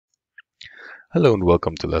Hello and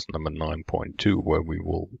welcome to lesson number 9.2, where we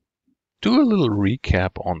will do a little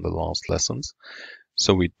recap on the last lessons.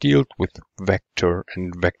 So we dealt with vector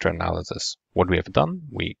and vector analysis. What we have done,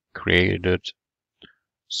 we created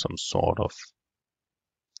some sort of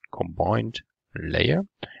combined layer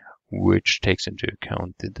which takes into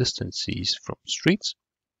account the distances from streets,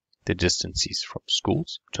 the distances from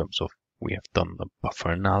schools, in terms of we have done a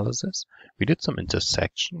buffer analysis. We did some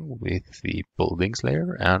intersection with the buildings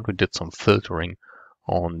layer, and we did some filtering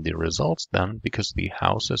on the results then, because the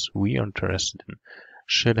houses we are interested in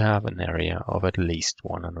should have an area of at least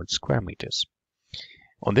 100 square meters.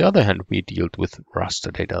 On the other hand, we dealt with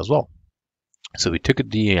raster data as well. So we took a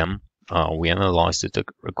DEM, we analyzed it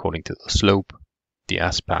according to the slope, the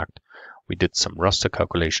aspect. We did some raster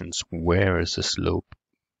calculations. Where is the slope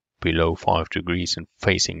below 5 degrees and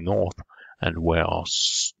facing north, and where are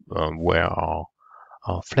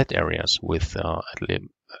flat areas with a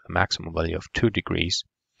maximum value of 2 degrees,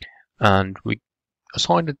 and we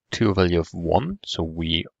assigned it to a value of 1. So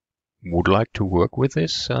we would like to work with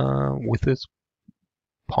this part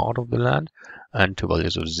of the land, and to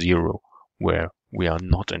values of 0, where we are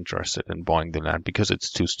not interested in buying the land because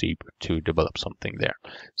it's too steep to develop something there.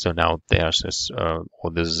 So now there's this,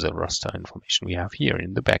 this is a raster information we have here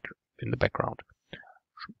in the background,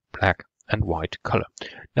 black and white color.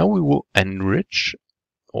 Now we will enrich,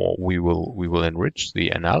 or we will enrich the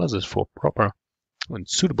analysis for proper and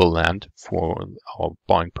suitable land for our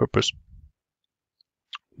buying purpose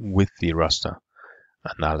with the raster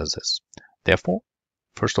analysis. Therefore,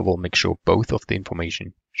 first of all, make sure both of the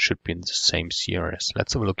information should be in the same CRS.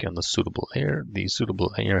 Let's have a look on the suitable layer. The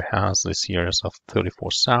suitable layer has the CRS of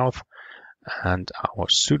 34 south, and our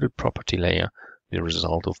suited property layer, the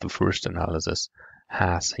result of the first analysis,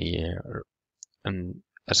 has here an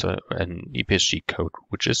EPSG code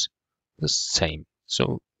which is the same.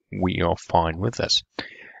 So we are fine with this.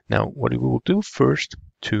 Now what we will do first,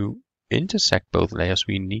 to intersect both layers,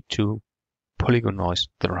 we need to polygonize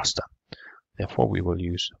the raster. Therefore we will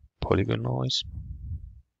use polygonize.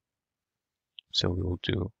 So we will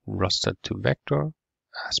do raster to vector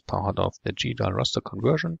as part of the GIS raster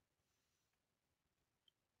conversion.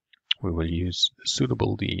 We will use the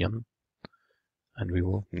suitable DEM and we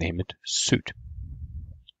will name it suit.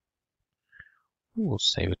 We will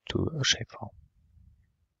save it to a shapefile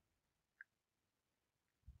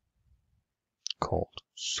called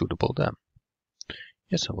suitable DEM.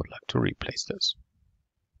 Yes, I would like to replace this.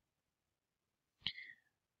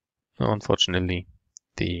 Now, unfortunately,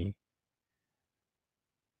 the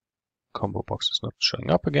combo box is not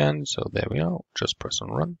showing up again, so there we are. Just press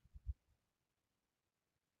on run.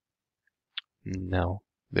 Now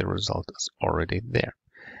the result is already there.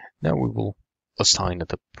 Now we will assign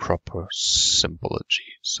it a proper symbology.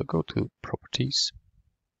 So go to properties,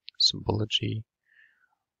 symbology.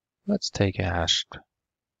 Let's take a hashed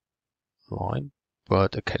line,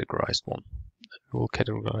 but a categorized one. We will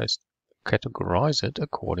categorize it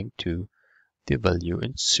according to the value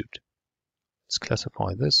in suit. Let's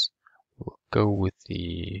classify this. We'll go with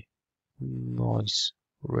the nice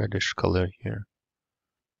reddish color here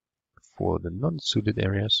for the non-suited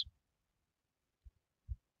areas,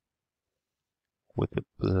 with the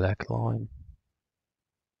black line.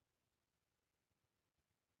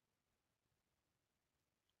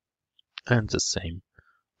 And the same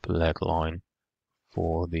black line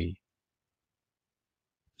for the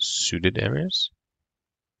suited areas.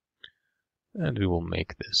 And we will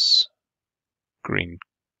make this green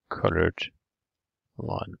colored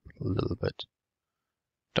line a little bit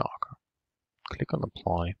darker. Click on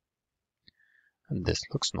apply. And this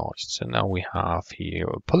looks nice. So now we have here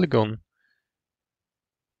a polygon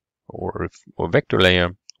or vector layer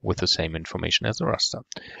with the same information as the raster.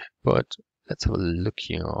 But let's have a look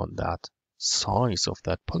here on that size of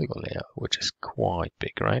that polygon layer, which is quite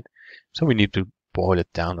big, right? So we need to boil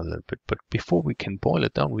it down a little bit. But before we can boil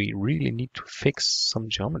it down, we really need to fix some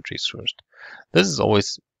geometries first. This is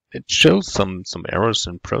always, it shows some errors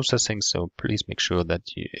in processing, so please make sure that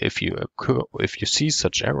if you see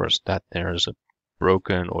such errors, that there is a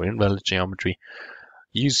broken or invalid geometry,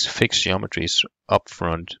 use fixed geometries up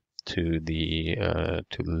front to the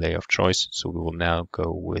layer of choice. So we will now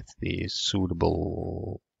go with the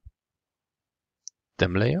suitable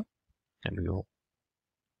DEM layer, and we will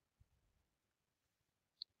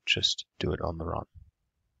just do it on the run.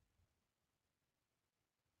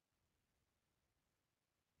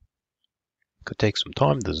 Could take some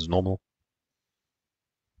time. This is normal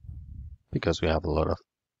because we have a lot of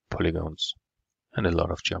polygons and a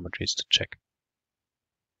lot of geometries to check.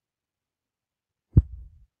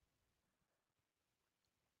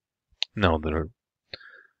 Now the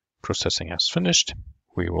processing has finished,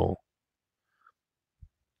 we will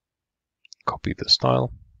copy the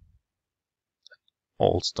style,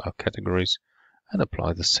 all style categories, and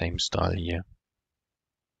apply the same style here.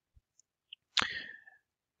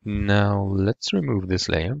 Now let's remove this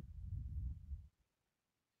layer.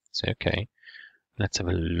 Say okay. Let's have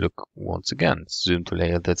a look once again. Zoom to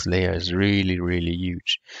layer. That layer is really, really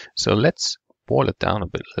huge. So let's boil it down a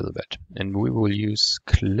little bit. And we will use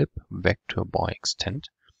clip vector by extent.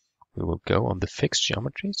 We will go on the fixed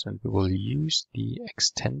geometries and we will use the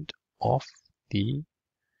extent of the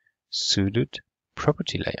suited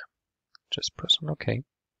property layer. Just press on OK.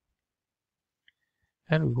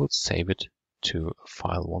 And we will save it to a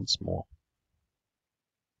file once more.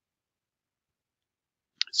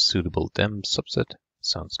 Suitable dem subset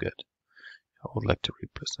sounds good. I would like to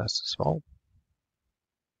reprocess as well.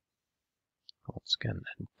 Once again,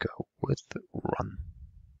 and go with run.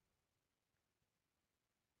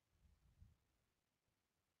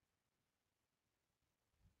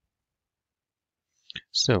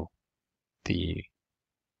 So the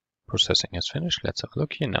processing is finished. Let's have a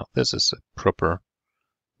look here. Now this is a proper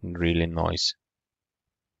and really nice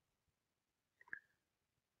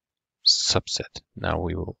subset. Now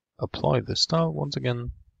we will apply the style once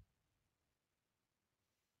again.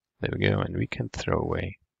 There we go, and we can throw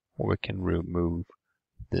away or we can remove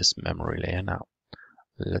this memory layer now.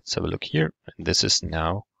 Let's have a look here. And this is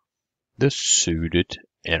now the suited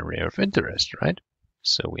area of interest, right?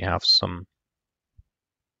 So we have some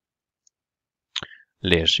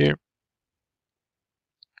layers here.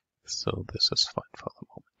 So this is fine for the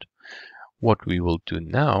moment. What we will do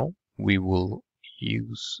now, we will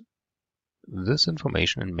use this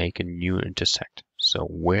information and make a new intersect. So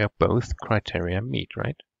where both criteria meet,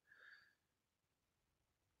 right?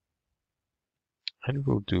 And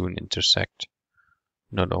we'll do an intersect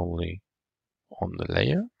not only on the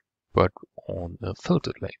layer, but on the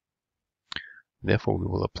filtered layer. Therefore, we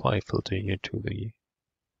will apply a filter here to the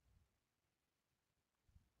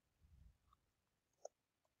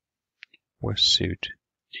where suit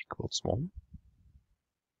equals 1.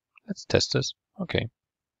 Let's test this. Okay.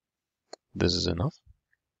 This is enough.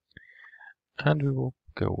 And we will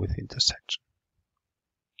go with intersection.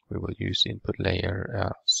 We will use the input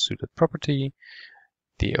layer suited property.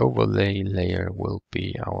 The overlay layer will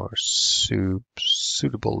be our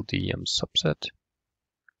suitable DM subset.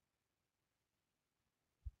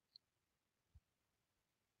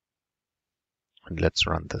 And let's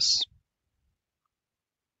run this.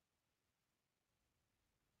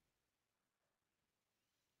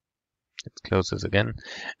 Let's close this again.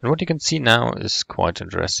 And what you can see now is quite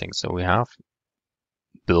interesting. So we have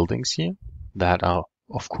buildings here that are,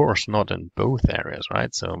 of course, not in both areas,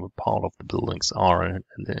 right? So part of the buildings are in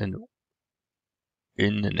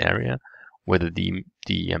an area where the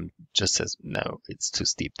DM just says, no, it's too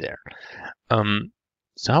steep there.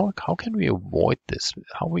 So how can we avoid this?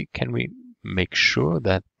 Can we make sure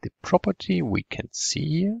that the property we can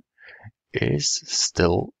see here is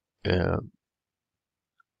still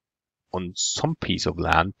on some piece of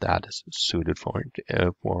land that is suited for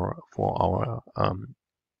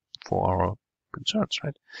our concerns,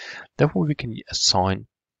 right? Therefore, we can assign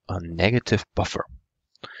a negative buffer.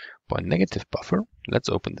 By negative buffer, let's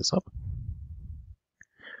open this up.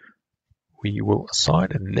 We will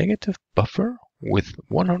assign a negative buffer with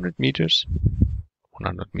 100 meters.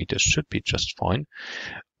 100 meters should be just fine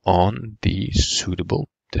on the suitable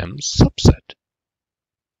dem subset.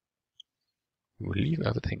 We'll leave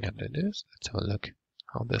everything as it is. Let's have a look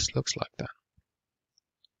how this looks like then.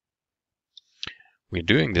 We're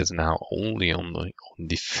doing this now only on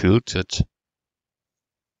the filtered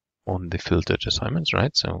assignments,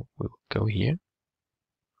 right? So we'll go here.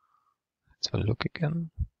 Let's have a look again.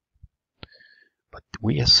 But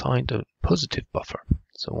we assigned a positive buffer.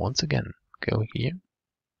 So once again, go here.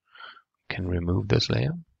 We can remove this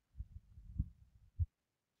layer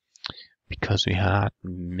because we had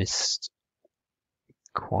missed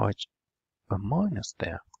quite a minus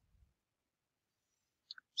there.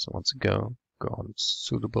 So once again, go on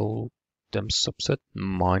suitable dem subset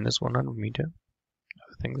minus 100 meter.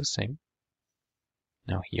 Everything the same.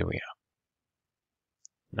 Now here we are.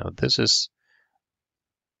 Now this is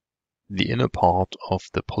the inner part of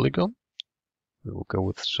the polygon. We will go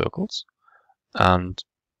with circles. And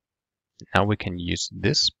now we can use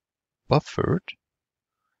this buffered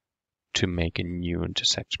to make a new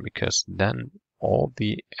intersection, because then all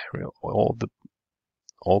the area, all the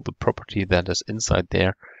property that is inside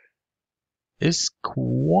there is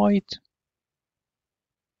quite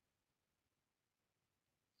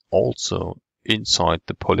also inside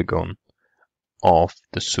the polygon of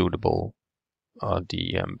the suitable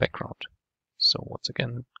the background. So once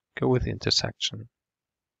again, go with the intersection.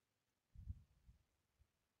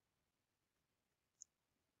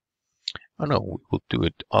 Oh no, we will do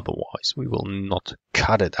it otherwise. We will not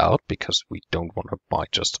cut it out because we don't want to buy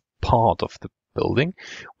just part of the building.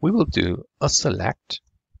 We will do a select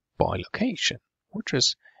by location, which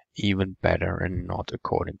is even better and not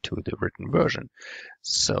according to the written version.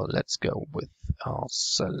 So let's go with our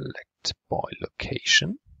select by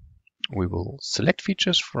location. We will select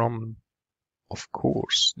features from, of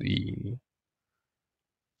course, the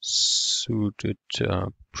suited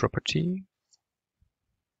property.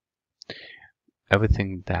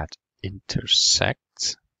 Everything that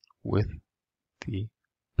intersects with the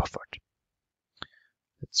buffered.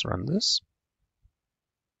 Let's run this.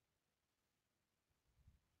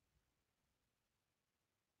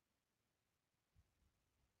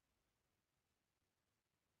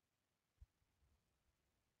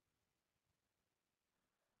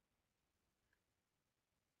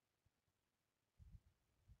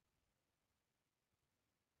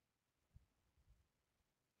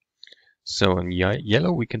 So in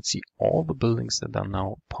yellow, we can see all the buildings that are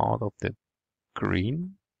now part of the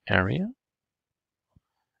green area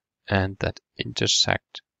and that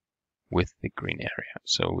intersect with the green area.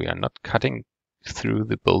 So we are not cutting through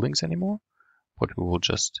the buildings anymore, but we will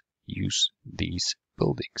just use these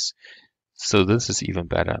buildings. So this is even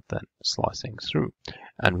better than slicing through.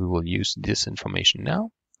 And we will use this information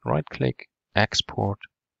now. Right click, export.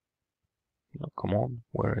 No, come on,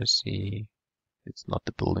 where is the... It's not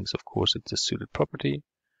the buildings, of course, it's a suited property.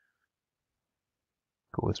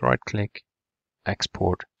 Go with right click,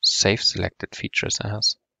 export, save selected features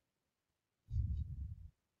as.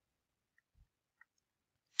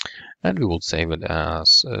 And we will save it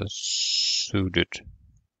as a suited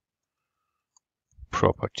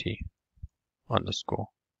property underscore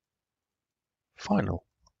final,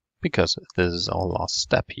 because this is our last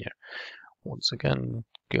step here. Once again,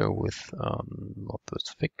 go with not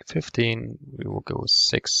with 15, we will go with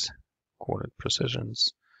 6 coordinate precisions,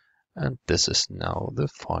 and this is now the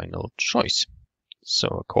final choice. So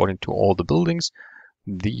according to all the buildings,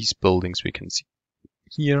 these buildings we can see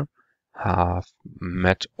here have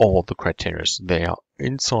met all the criteria. They are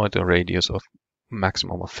inside a radius of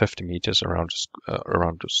maximum of 50 meters around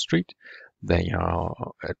the street. They are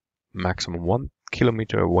at maximum 1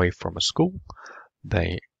 kilometer away from a school.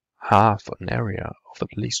 They have an area of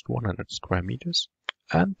at least 100 square meters,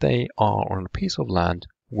 and they are on a piece of land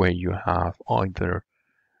where you have either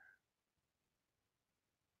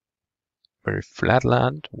very flat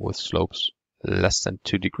land with slopes less than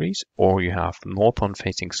 2 degrees, or you have northern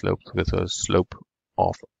facing slopes with a slope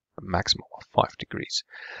of a maximum of 5 degrees.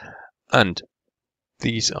 And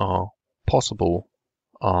these are possible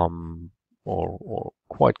or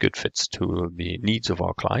quite good fits to the needs of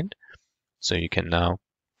our client. So you can now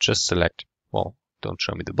just select, well, don't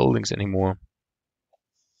show me the buildings anymore,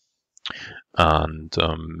 and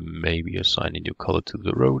maybe assign a new color to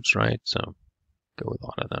the roads, right? So go with,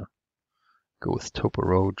 I don't know, go with Topo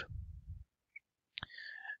Road,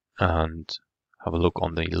 and have a look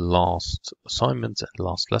on the last assignments and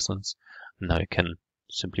last lessons. Now you can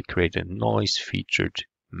simply create a nice featured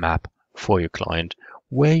map for your client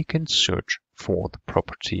where you can search for the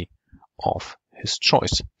property of his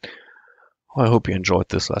choice. I hope you enjoyed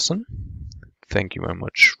this lesson. Thank you very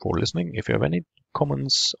much for listening. If you have any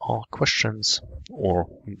comments or questions, or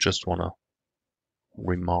just want to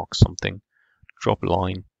remark something, drop a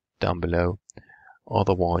line down below.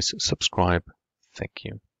 Otherwise, subscribe. Thank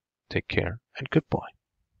you. Take care and goodbye.